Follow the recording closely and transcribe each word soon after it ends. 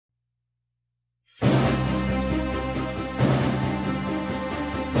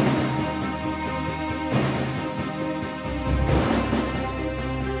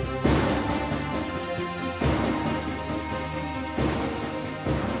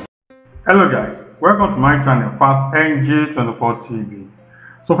Hello guys, welcome to my channel Fast NG24 TV.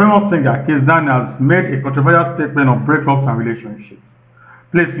 So famous singer Kizz Daniel has made a controversial statement on breakups and relationships.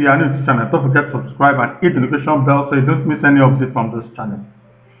 Please, if you are new to this channel, don't forget to subscribe and hit the notification bell so you don't miss any update from this channel.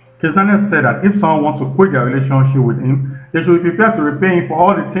 Kizz Daniel said that if someone wants to quit their relationship with him, they should be prepared to repay him for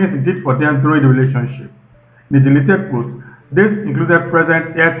all the things he did for them during the relationship. In the deleted post, this included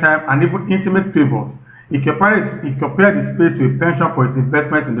present, airtime, and even intimate favors. He compared his pay to a pension for his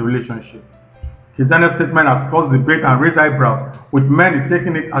investment in the relationship. Kizz Daniel's statement has caused debate and raised eyebrows, with many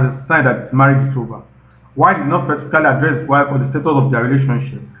taking it as a sign that his marriage is over. While he did not specifically address his wife or the status of their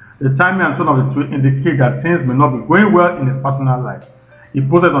relationship, the timing and tone of the tweet indicate that things may not be going well in his personal life. He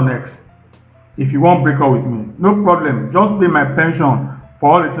posted on X, "If you won't break up with me, no problem, just pay my pension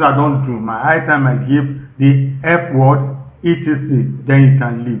for all the things I don't do, my high time I give, the F word, etc. Then you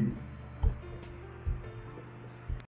can leave."